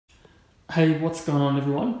Hey, what's going on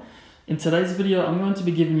everyone? In today's video, I'm going to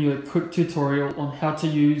be giving you a quick tutorial on how to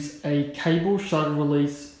use a cable shutter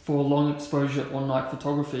release for long exposure or night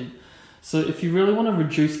photography. So if you really want to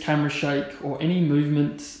reduce camera shake or any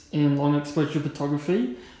movement in long exposure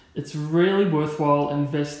photography, it's really worthwhile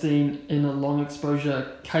investing in a long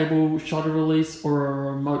exposure cable shutter release or a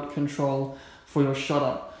remote control for your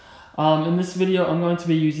shutter. In this video, I'm going to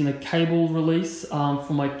be using a cable release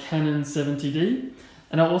for my Canon 70D.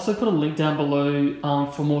 And I'll also put a link down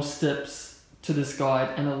below for more steps to this guide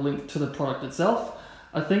and a link to the product itself.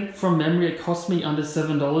 I think from memory it cost me under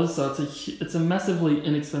 $7, so it's a massively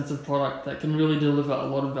inexpensive product that can really deliver a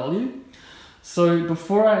lot of value. So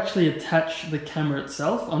before I actually attach the camera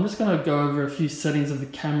itself, I'm just going to go over a few settings of the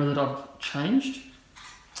camera that I've changed.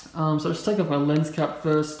 So just take off my lens cap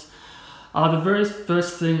first. The very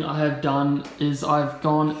first thing I have done is I've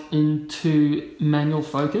gone into manual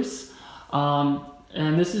focus.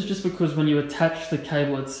 And this is just because when you attach the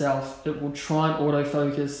cable itself, it will try and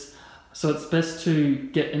autofocus. So it's best to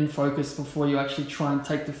get in focus before you actually try and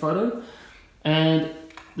take the photo. And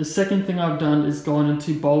the second thing I've done is gone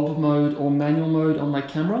into bulb mode or manual mode on my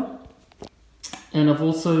camera. And I've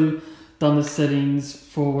also done the settings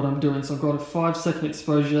for what I'm doing. So I've got a 5-second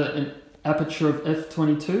exposure and aperture of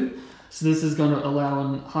f/22. So this is going to allow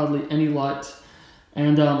in hardly any light.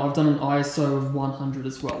 And I've done an ISO of 100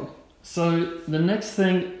 as well. So the next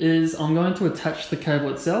thing is I'm going to attach the cable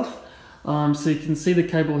itself. So you can see the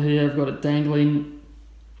cable here, I've got it dangling.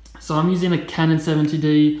 So I'm using a Canon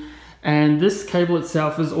 70D, and this cable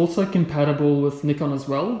itself is also compatible with Nikon as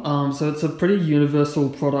well. So it's a pretty universal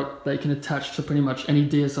product that you can attach to pretty much any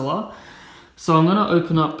DSLR. So I'm going to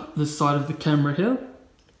open up the side of the camera here.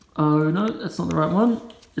 Oh no, that's not the right one.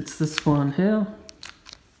 It's this one here.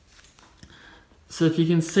 So if you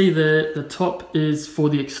can see there, the top is for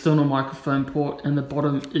the external microphone port and the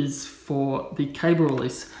bottom is for the cable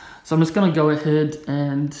release. So I'm just going to go ahead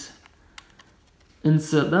and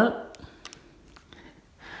insert that.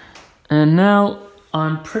 And now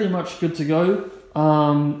I'm pretty much good to go.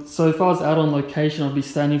 So if I was out on location, I'd be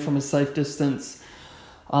standing from a safe distance.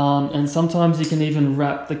 And sometimes you can even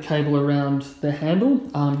wrap the cable around the handle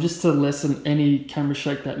just to lessen any camera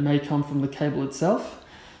shake that may come from the cable itself.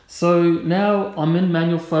 So now I'm in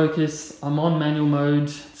manual focus, I'm on manual mode,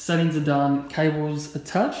 settings are done, cable's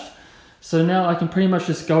attached. So now I can pretty much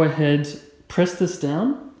just go ahead, press this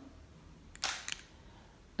down.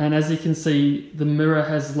 And as you can see, the mirror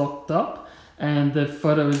has locked up and the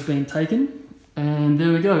photo is being taken. And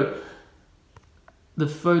there we go. The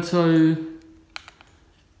photo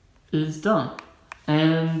is done.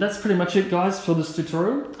 And that's pretty much it, guys, for this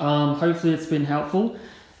tutorial. Hopefully it's been helpful.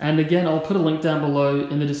 And again, I'll put a link down below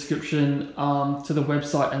in the description to the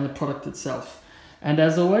website and the product itself. And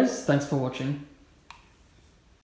as always, thanks for watching.